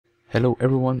Hello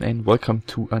everyone and welcome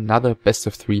to another best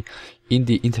of 3 in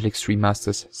the ITrainHum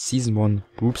Masters Season 1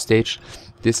 group stage.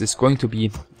 This is going to be,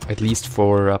 at least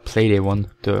for Playday 1,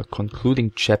 the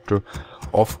concluding chapter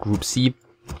of Group C,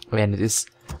 and it is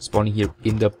spawning here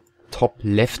in the top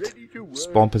left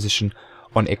spawn position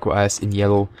on Echo Isles in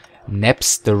yellow.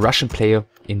 NapS, the Russian player,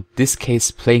 in this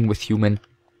case playing with human.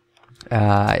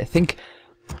 I think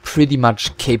pretty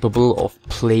much capable of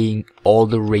playing all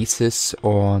the races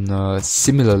on a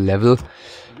similar level,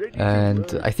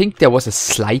 and I think there was a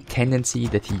slight tendency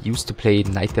that he used to play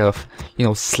Night Elf,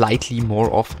 slightly more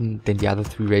often than the other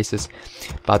 3 races,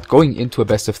 but going into a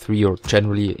best of 3 or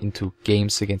generally into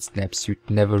games against NapS, you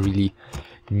never really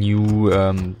knew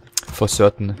for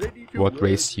certain what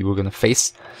race you were gonna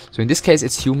face. So in this case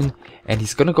it's human, and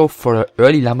he's gonna go for an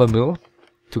early lumber mill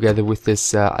together with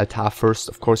this altar first,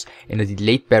 of course, in a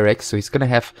delayed barracks. So he's gonna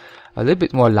have a little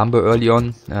bit more lumber early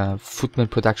on. Footman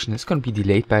production is gonna be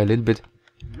delayed by a little bit.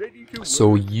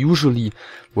 So usually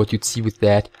what you'd see with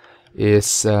that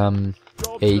is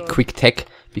a quick tech,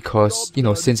 because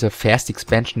since a fast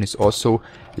expansion is also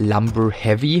lumber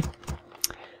heavy,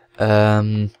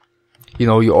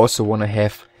 you also want to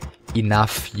have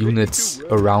enough units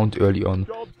around early on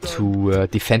to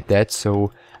defend that.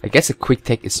 So I guess a quick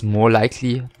tech is more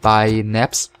likely by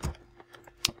NapS.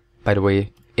 By the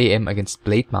way, AM against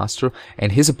Blade Master,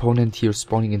 and his opponent here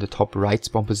spawning in the top right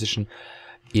spawn position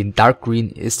in dark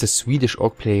green is the Swedish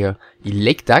orc player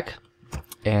ElakeDuck,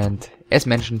 and as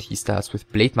mentioned, he starts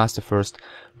with Blade Master first,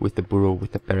 with the burrow,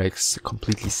 with the barracks,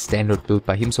 completely standard build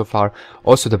by him so far.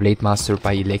 Also the Blade Master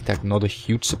by ElakeDuck, not a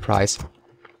huge surprise,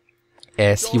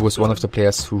 as he was one of the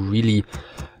players who really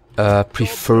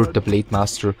preferred the Blade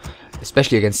Master,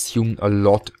 especially against human, a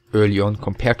lot early on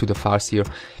compared to the Farseer,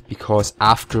 because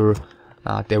after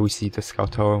there we see the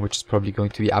Scout Tower, which is probably going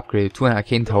to be upgraded to an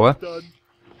Arcane Tower.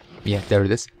 Yeah, there it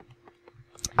is.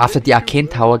 After the Arcane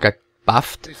Tower got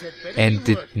buffed and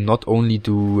did not only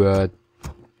do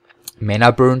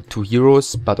mana burn to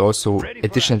heroes, but also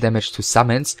additional damage to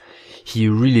summons, he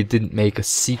really didn't make a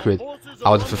secret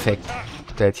out of the fact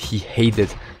that he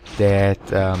hated that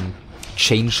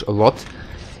change a lot,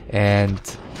 and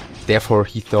therefore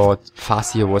he thought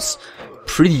Farseer was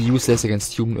pretty useless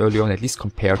against human early on, at least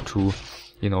compared to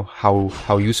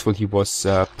how useful he was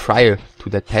prior to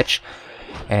that patch,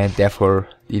 and therefore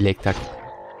ElakeDuck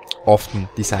often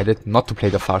decided not to play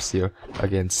the Farseer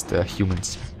against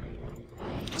humans.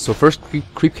 So first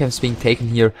creep camps being taken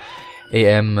here.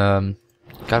 AM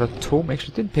got a tome,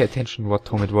 actually didn't pay attention what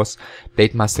tome it was.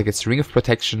 Blade Master gets Ring of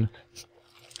Protection,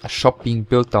 a shop being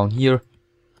built down here.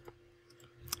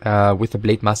 With the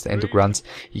Blade Master and the grunts,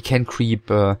 he can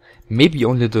creep maybe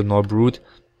only the Norbrood,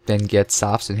 then get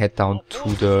Salves and head down to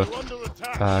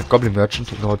the Goblin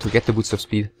Merchant in order to get the boost of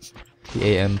speed. The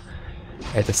AM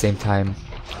at the same time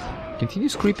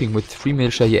continues creeping with 3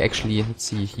 militia here. Actually, let's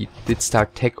see, he did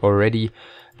start tech already.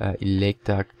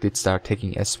 ElakeDuck did start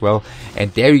taking as well,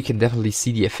 and there you can definitely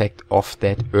see the effect of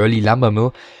that early lumber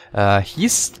mill.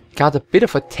 He's got a bit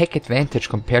of a tech advantage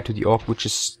compared to the orc, which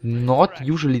is not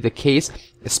usually the case,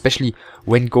 especially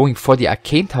when going for the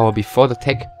Arcane Tower before the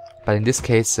tech, but in this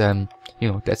case,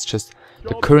 that's just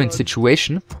the current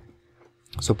situation.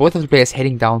 So both of the players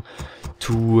heading down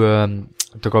to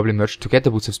the Goblin Merchant to get the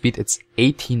boots of speed. It's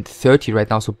 18:30 right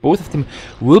now, so both of them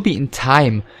will be in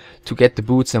time to get the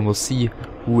boots, and we'll see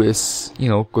who is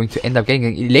going to end up getting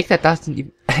it.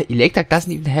 ElakeDuck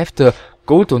doesn't even have the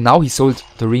gold, though. Now he sold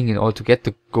the ring in order to get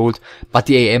the gold, but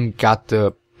the AM got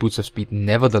the boots of speed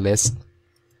nevertheless.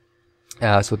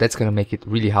 So that's gonna make it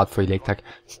really hard for ElakeDuck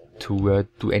to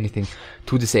do anything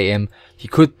to this AM. He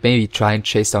could maybe try and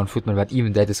chase down Footman, but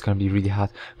even that is gonna be really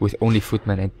hard with only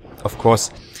Footman. And of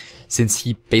course, since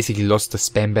he basically lost the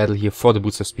spam battle here for the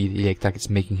boots of speed, ElakeDuck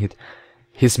is making it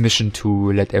his mission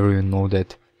to let everyone know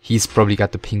that he's probably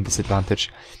got the ping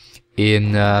disadvantage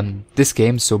in this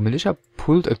game. So militia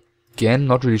pulled again,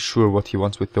 not really sure what he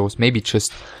wants with those. Maybe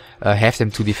just have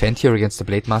them to defend here against the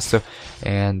Blade Master.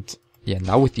 And yeah,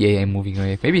 now with the AM moving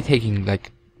away, maybe taking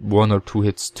like 1 or 2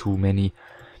 hits too many.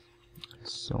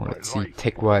 So let's see,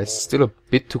 tech wise, still a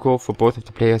bit to go for both of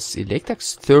the players.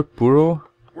 ElakeDuck's third burrow,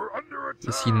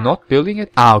 is he not building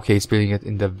it? Ah, okay, he's building it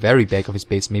in the very back of his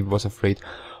base. Maybe was afraid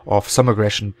of some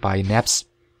aggression by NapS.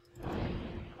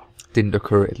 Didn't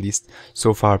occur, at least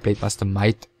so far. Blade Master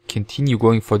might continue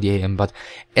going for the AM, but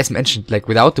as mentioned, like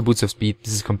without the boots of speed,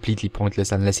 this is completely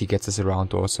pointless unless he gets us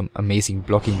around or some amazing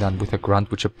blocking done with a grunt,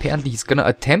 which apparently he's gonna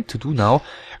attempt to do now.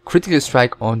 Critical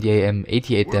strike on the AM,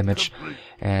 88 damage,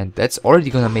 and that's already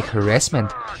gonna make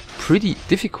harassment pretty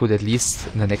difficult, at least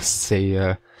in the next,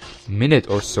 say, minute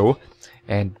or so.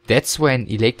 And that's when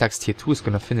ElakeDuck's tier 2 is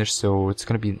gonna finish, so it's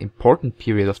gonna be an important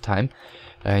period of time.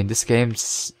 In this game,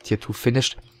 tier 2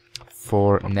 finished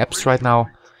for NapS right now.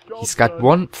 He's got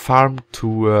one farm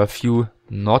to few,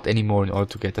 not anymore, in order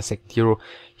to get a second hero.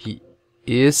 He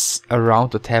is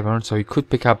around the tavern, so he could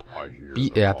pick up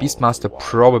Beastmaster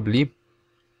probably.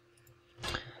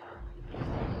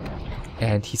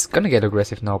 And he's gonna get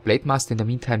aggressive now. Blademaster in the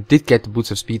meantime did get the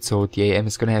boots of speed, so the IEM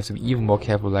is gonna have to be even more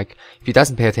careful. Like, if he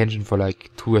doesn't pay attention for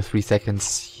like 2 or 3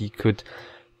 seconds, he could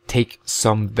take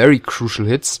some very crucial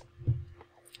hits.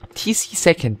 TC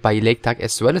second by ElakeDuck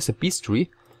as well as a Beast3.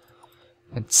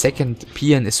 And second,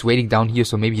 PN is waiting down here,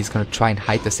 so maybe he's gonna try and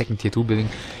hide the second tier 2 building,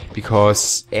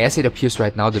 because as it appears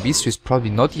right now, the Beast3 is probably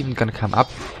not even gonna come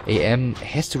up. IEM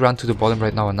has to run to the bottom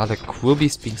right now. Another Quill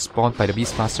Beast being spawned by the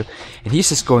Beastmaster, and he's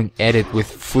just going at it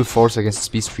with full force against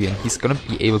this Beast3, and he's gonna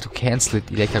be able to cancel it.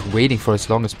 ElakeDuck waiting for as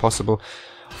long as possible.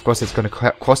 Of course, it's gonna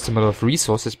cost him a lot of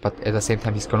resources, but at the same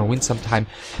time, he's gonna win some time.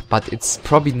 But it's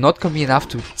probably not gonna be enough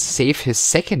to save his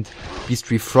second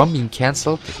Beast3 from being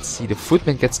cancelled. Let's see, the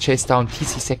Footman gets chased down.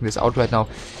 TC second is out right now,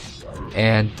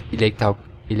 and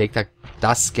ElakeDuck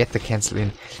does get the cancel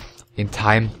in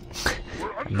time.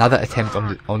 Another attempt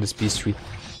on this Beast3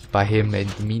 by him. In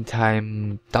the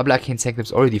meantime, double Arcane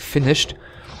Sanctum's already finished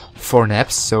for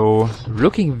NapS, so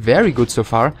looking very good so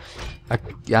far.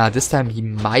 Yeah, this time he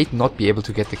might not be able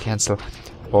to get the cancel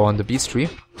on the Beast3,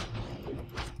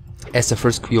 as the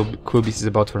first Quill Beast is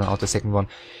about to run out. The second one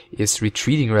is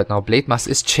retreating right now. Blademaster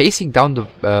is chasing down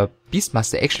the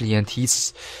Beastmaster actually, and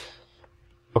he's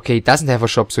okay. He doesn't have a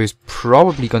shop, so he's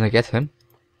probably gonna get him.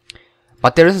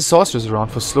 But there is a Sorceress around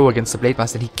for slow against the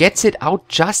Blademaster, and he gets it out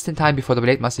just in time before the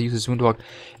Blademaster uses Woundwalk,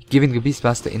 giving the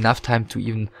Beastmaster enough time to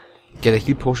even get a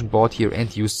heal potion bought here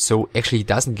and used. So actually he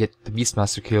doesn't get the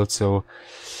Beastmaster killed, so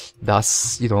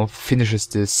thus, you know, finishes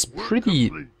this pretty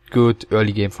good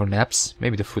early game for NapS.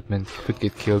 Maybe the Footman could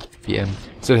get killed. PM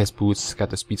still has boots,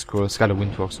 got a speed scroll, got a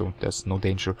Windwalk, so there's no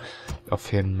danger of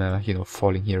him, you know,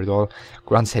 falling here at all.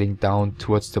 Grunt's heading down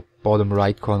towards the bottom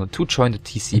right corner to join the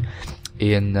TC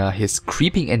in his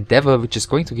creeping endeavor, which is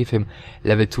going to give him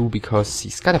level 2 because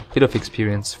he's got a bit of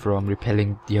experience from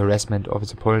repelling the harassment of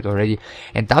his opponent already.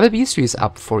 And double Beast3 is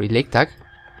up for ElakeDuck,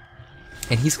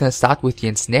 and he's gonna start with the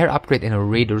Ensnare upgrade and a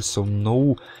Raider, so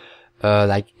no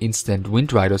like instant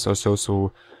Wind Riders or so.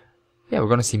 So yeah, we're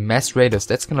gonna see mass Raiders.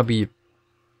 That's gonna be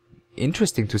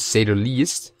interesting to say the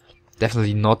least.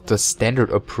 Definitely not the standard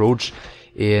approach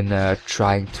in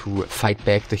trying to fight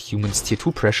back the humans' tier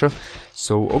 2 pressure.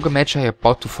 So Ogre Magi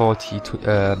about to fall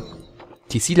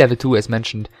TC level 2 as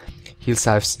mentioned. Heal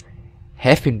salves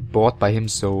have been bought by him,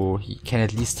 so he can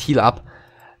at least heal up.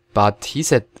 But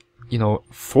he's at, you know,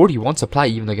 41 supply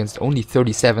even against only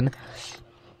 37.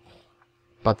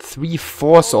 But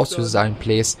 3-4 sorceresses are in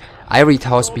place. Ivory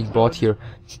Towers being bought here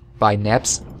by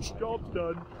NapS.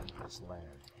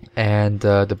 And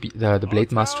the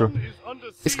Blademaster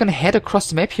is gonna head across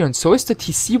the map here, and so is the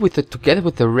TC together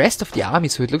with the rest of the army.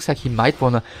 So it looks like he might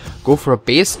wanna go for a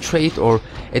base trade, or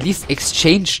at least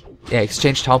exchange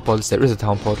town portals. There is a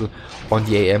town portal on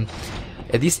the IEM.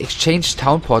 At least exchange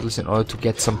town portals in order to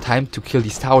get some time to kill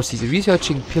these towers. He's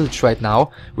researching pillage right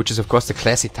now, which is of course the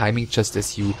classic timing, just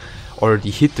as you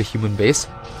already hit the human base.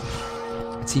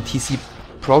 Let's see, TC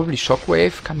probably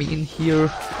Shockwave coming in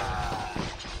here.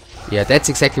 Yeah, that's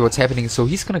exactly what's happening. So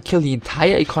he's gonna kill the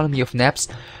entire economy of NapS,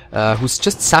 who's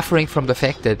just suffering from the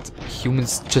fact that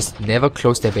humans just never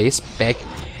close their base back.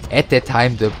 At that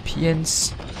time, the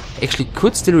PNs actually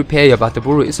could still repair here, but the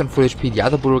burrow is on full HP. The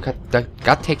other burrow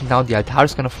got taken down. The altar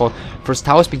is gonna fall. First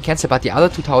tower's been cancelled, but the other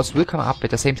 2 towers will come up at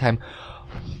the same time.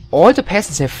 All the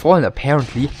peasants have fallen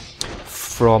apparently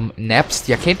from NapS.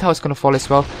 The arcane tower is gonna fall as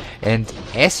well. And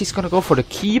as he's gonna go for the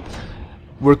keep,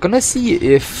 we're gonna see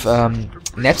if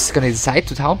NapS is gonna decide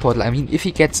to town portal. I mean, if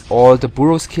he gets all the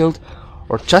burrows killed,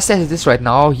 or just as it is right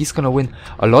now, he's gonna win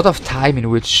a lot of time in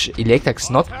which ElakeDuck's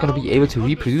not gonna be able to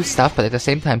reproduce stuff, but at the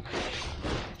same time,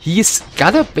 he's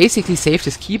gotta basically save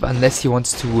this keep unless he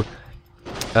wants to,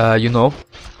 you know,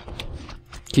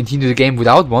 continue the game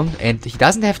without one. And he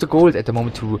doesn't have the gold at the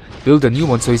moment to build a new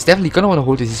one, so he's definitely gonna want to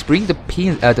hold this. He's bringing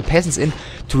the peasants in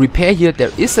to repair here.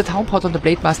 There is a town pot on the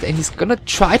Blademaster, and he's gonna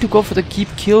try to go for the keep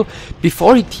kill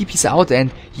before he TPs out,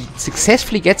 and he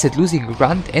successfully gets it, losing a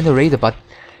Grunt and a Raider, but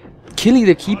killing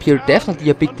the keep here, definitely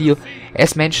a big deal.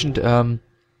 As mentioned,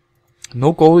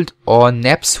 no gold on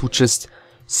NapS, who just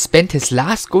spent his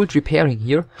last gold repairing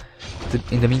here.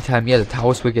 In the meantime, yeah, the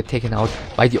towers will get taken out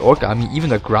by the Orc army. Even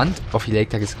the Grunt of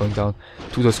ElakeDuck is going down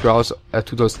to those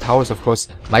towers. Of course,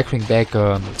 microing back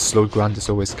slowed Grunt is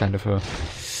always kind of a,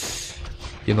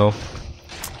 you know,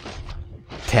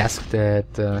 task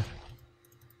that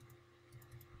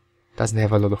doesn't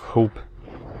have a lot of hope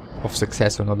of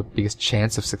success, or not the biggest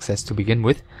chance of success to begin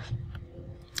with.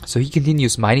 So he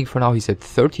continues mining for now. He's at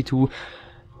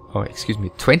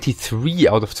 23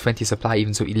 out of 20 supply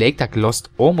even. So ElakeDuck lost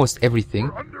almost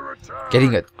everything.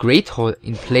 Getting a great hole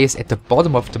in place at the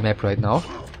bottom of the map right now.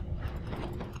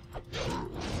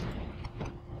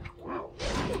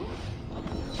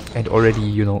 And already,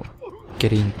 you know,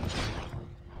 getting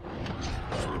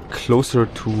closer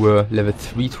to level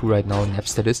 3-2 right now,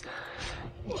 NapS that is.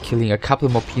 Killing a couple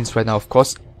more peons right now, of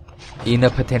course, in a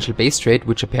potential base trade,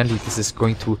 which apparently this is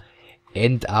going to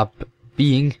end up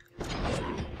being.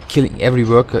 Killing every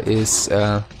worker is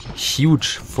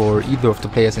huge for either of the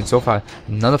players, and so far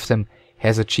none of them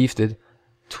has achieved it.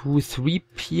 3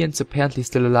 peons apparently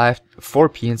still alive, 4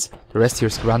 peons, the rest here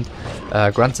is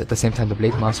grunts at the same time. The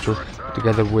Blade Master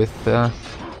together with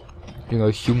you know,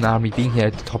 human army being here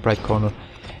at the top right corner.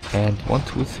 And 1,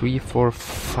 2, 3, 4,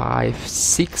 5,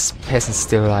 6 peasants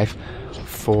still alive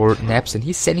for NapS, and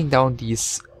he's sending down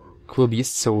these quill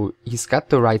beasts, so he's got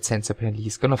the right sense. Apparently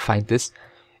he's gonna find this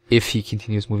if he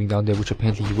continues moving down there, which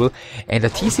apparently he will. And the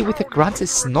TC with the grunts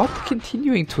is not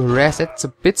continuing to harass. That's a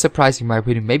bit surprising in my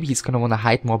opinion. Maybe he's gonna wanna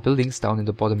hide more buildings down in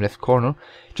the bottom left corner,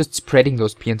 just spreading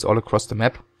those peons all across the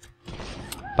map.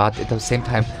 But at the same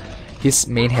time, his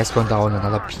main has gone down,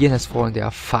 another peon has fallen, there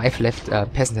are 5 left,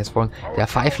 peasant has fallen, there are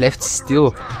 5 left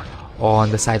still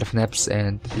on the side of NapS,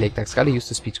 and ElakeDuck's gotta use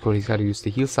the speed scroll, he's gotta use the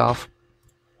heal salve.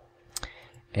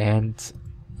 And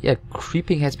yeah,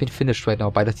 creeping has been finished right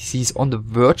now by the TCs on the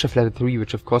verge of level 3,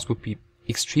 which of course would be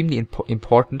extremely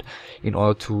important in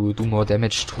order to do more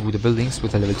damage to the buildings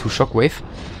with a level 2 shockwave.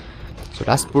 So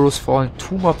last burrow's fallen,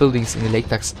 2 more buildings in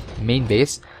ElakeDuck's main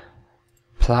base,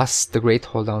 plus the Great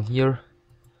Hall down here.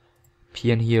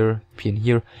 Peon here,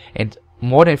 and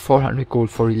more than 400 gold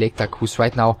for ElakeDuck, who's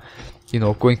right now, you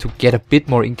know, going to get a bit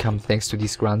more income thanks to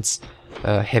these grunts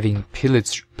having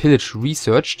pillage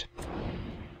researched.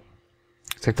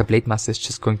 It's like the Blade Master is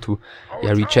just going to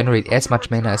regenerate as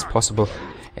much mana as possible,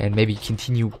 and maybe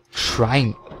continue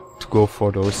trying to go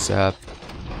for those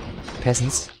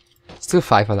peasants. Still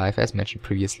 5 alive, as mentioned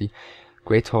previously.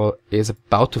 Great Hall is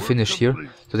about to finish here,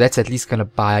 so that's at least gonna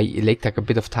buy ElakeDuck a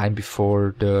bit of time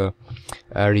before the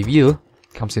reveal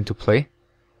comes into play.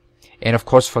 And of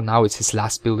course for now it's his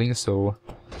last building, so,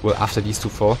 well, after these 2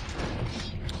 fall.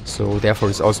 So therefore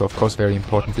it's also of course very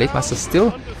important. Blade Master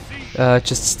still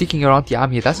just sticking around the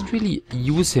army. It doesn't really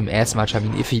use him as much. I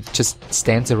mean, if he just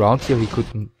stands around here, he could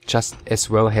just as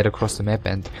well head across the map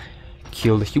and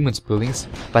kill the humans' buildings.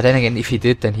 But then again, if he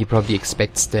did, then he probably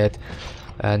expects that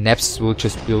NapS will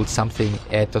just build something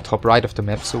at the top right of the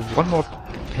map. So 1 more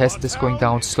peasant is going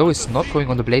down. Slow is not going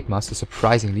on the Blade Master,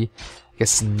 surprisingly. I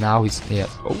guess now he's,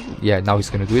 now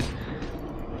he's gonna do it.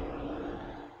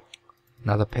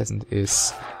 Another peasant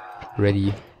is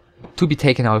ready to be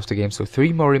taken out of the game. So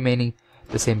 3 more remaining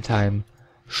at the same time.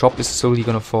 Shop is slowly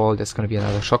gonna fall. There's gonna be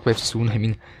another shockwave soon. I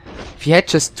mean, if he had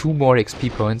just 2 more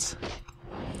XP points,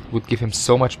 would give him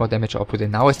so much more damage output.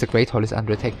 And now as the Great Hall is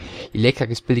under attack, ElakeDuck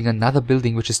is building another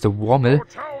building, which is the War Mill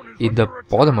in the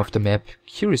bottom of the map.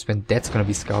 Curious when that's gonna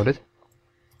be scouted.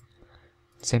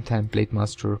 At the same time, Blade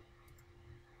Master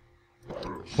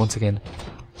once again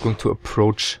going to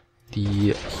approach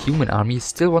the human army.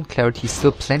 Still 1 clarity,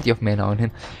 still plenty of mana on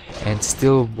him, and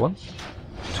still 1,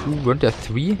 2, weren't there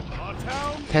 3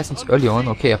 peasants early on?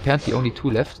 Okay, apparently only 2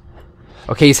 left.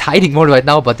 Okay, he's hiding more right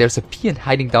now, but there's a peon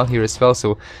hiding down here as well,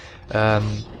 so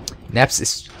NapS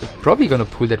is probably gonna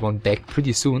pull that one back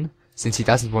pretty soon, since he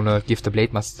doesn't want to give the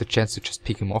Blade Master the chance to just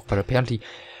pick him off. But apparently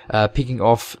picking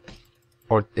off,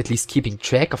 or at least keeping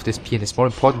track of this peon, is more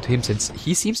important to him, since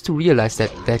he seems to realize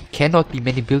that there cannot be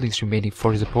many buildings remaining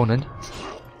for his opponent.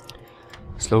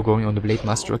 Slow going on the Blade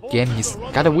Master again. He's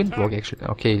got a Windwalk actually.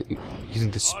 Okay,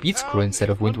 using the speed scroll instead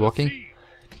of Windwalking.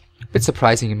 Bit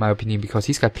surprising in my opinion, because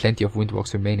he's got plenty of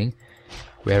Windwalks remaining,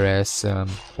 whereas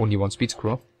only 1 speed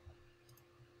scroll.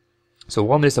 So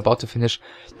 1 minute is about to finish.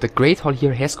 The Great Hall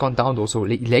here has gone down though, so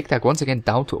ElakeDuck once again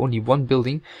down to only 1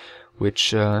 building,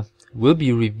 which will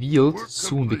be revealed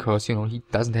soon, because, you know, he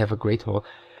doesn't have a Great Hall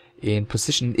in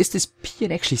position. Is this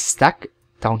peon actually stuck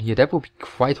down here? That would be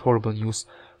quite horrible news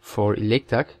for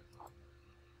ElakeDuck.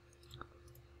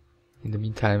 In the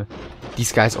meantime,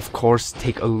 these guys of course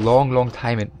take a long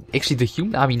time, and actually the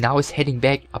human army now is heading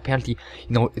back. Apparently,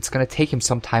 you know, it's gonna take him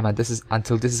some time, and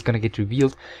until this is gonna get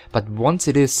revealed. But once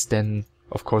it is, then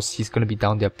of course he's gonna be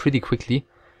down there pretty quickly.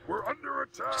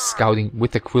 Just scouting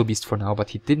with the Quill Beast for now,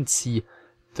 but he didn't see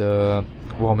the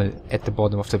War Mill at the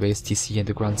bottom of the base. TC and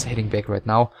the grunts heading back right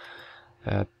now.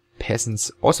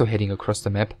 Peasants also heading across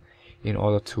the map in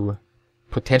order to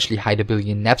potentially hide a building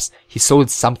in NapS. He sold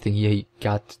something here. He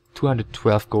got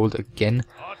 212 gold again.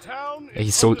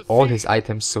 He sold all his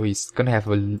items, so he's gonna have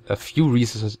a few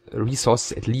resources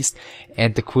at least.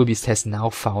 And the Cool Beast has now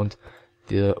found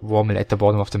the war mill at the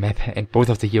bottom of the map, and both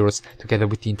of the heroes, together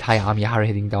with the entire army, are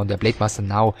heading down there. Blademaster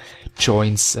now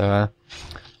joins the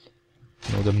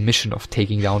mission of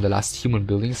taking down the last human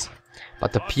buildings.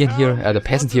 But the peon here, the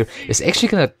peasant here, is actually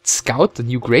gonna scout the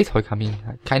new Great Hall coming.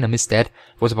 I kinda missed that.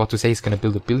 Was about to say he's gonna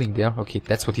build a building there. Okay,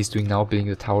 that's what he's doing now, building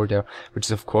the tower there, which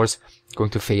is of course going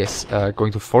to force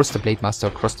the Blademaster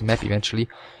across the map eventually.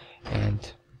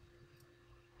 And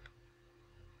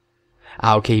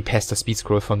okay, he passed the speed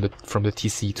scroll from the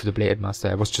TC to the Blademaster.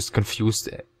 I was just confused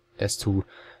as to,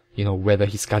 you know, whether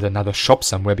he's got another shop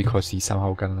somewhere, because he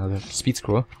somehow got another speed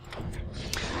scroll.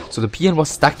 So the peon was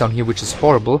stuck down here, which is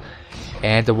horrible.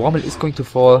 And the war mill is going to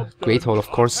fall. Great Hall, of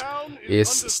course, is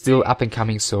still up and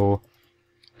coming, so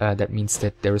that means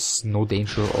that there is no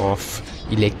danger of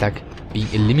ElakeDuck being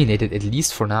eliminated, at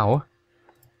least for now.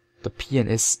 The peon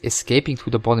is escaping to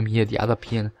the bottom here. The other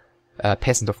peon,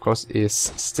 peasant, of course, is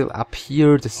still up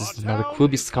here. This is another Cool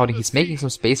Beast scouting. He's making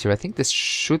some space here. I think this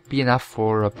should be enough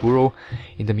for a burrow.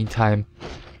 In the meantime,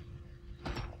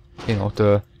 you know,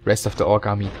 the rest of the Orc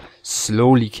army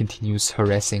slowly continues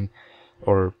harassing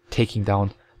or taking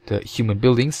down the human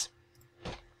buildings.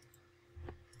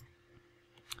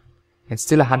 And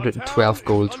still 112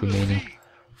 gold remaining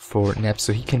for NapS,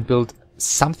 so he can build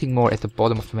something more at the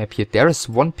bottom of the map here. There is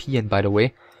one peon, by the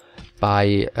way,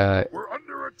 by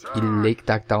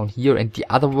ElakeDuck down here, and the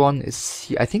other one is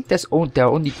here. I think there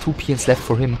are only 2 peons left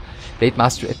for him.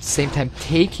 Blademaster at the same time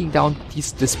taking down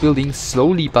this building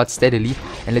slowly but steadily.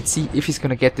 And let's see if he's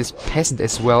gonna get this peasant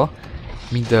as well.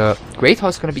 I mean, the Great Hall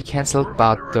is gonna be cancelled,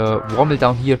 but the war mill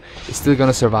down here is still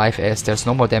gonna survive, as there's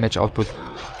no more damage output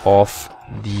of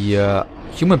the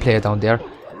human player down there.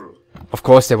 Of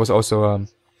course, there was also a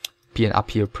peon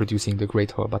up here producing the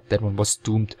Great Hall, but that one was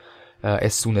doomed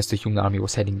as soon as the human army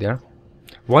was heading there.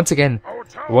 Once again,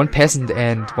 one peasant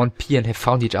and one peon have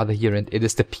found each other here, and it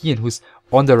is the peon who's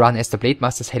on the run as the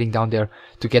Blademaster is heading down there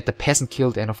to get the peasant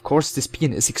killed. And of course, this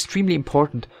peon is extremely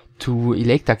important to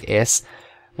ElakeDuck, as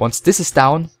once this is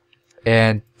down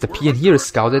and the peon here is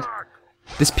scouted,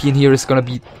 this peon here is gonna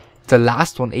be the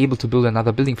last one able to build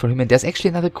another building for him. And there's actually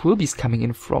another Cool Beast coming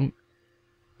in from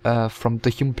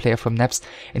the human player from NapS,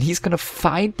 and he's gonna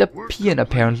find the peon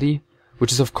apparently,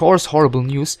 which is of course horrible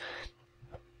news.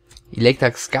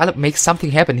 ElakeDuck's gotta make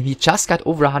something happen. He just got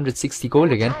over 160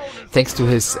 gold again, thanks to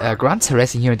his grunts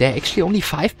harassing here. There are actually only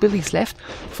 5 buildings left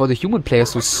for the human player,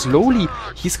 so slowly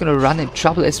he's gonna run in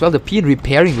trouble as well. The peon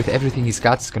repairing with everything he's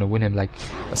got is gonna win him like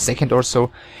a second or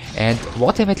so. And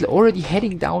Water Metal already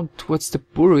heading down towards the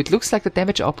burrow. It looks like the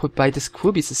damage output by this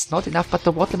Cool Beast is not enough, but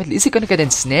the Water Metal, is it gonna get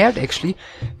ensnared actually?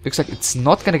 Looks like it's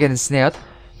not gonna get ensnared.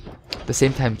 At the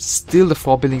same time, still the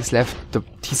 4 buildings left. The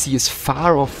TC is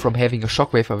far off from having a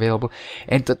shockwave available,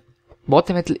 and the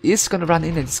Water Metal is gonna run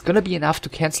in, and it's gonna be enough to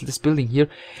cancel this building here.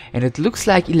 And it looks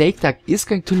like ElakeDuck is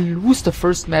going to lose the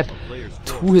first map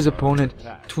to his opponent,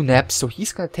 to NapS, so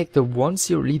he's gonna take the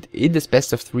 1-0 lead in this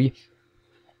best of 3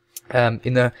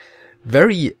 in a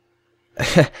very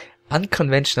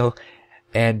unconventional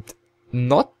and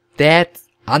not that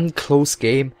unclose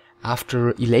game,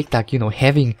 after ElakeDuck, you know,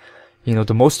 having, you know,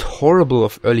 the most horrible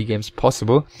of early games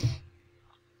possible,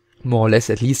 more or less,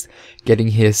 at least getting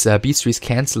his B3s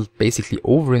cancelled basically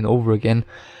over and over again.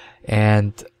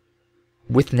 And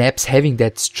with NapS having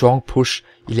that strong push,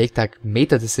 ElakeDuck made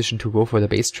the decision to go for the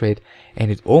base trade, and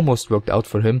it almost worked out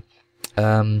for him.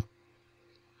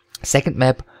 Second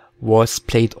map was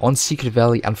played on Secret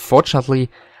Valley. Unfortunately,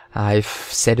 I've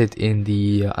said it in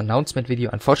the announcement video,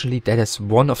 unfortunately that is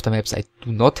one of the maps I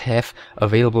do not have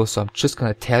available, so I'm just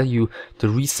gonna tell you the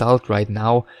result right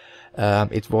now.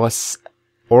 It was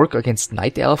Orc against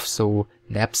Night Elf, so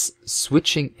NapS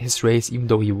switching his race even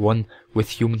though he won with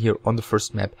human here on the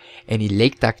first map, and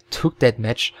ElakeDuck took that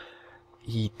match.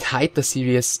 He tied the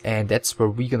series, and that's where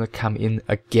we're gonna come in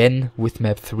again with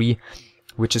map 3,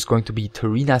 which is going to be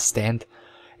Tarina Stand,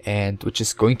 and which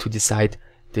is going to decide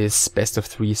this best of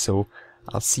 3, so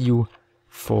I'll see you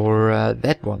for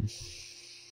that one.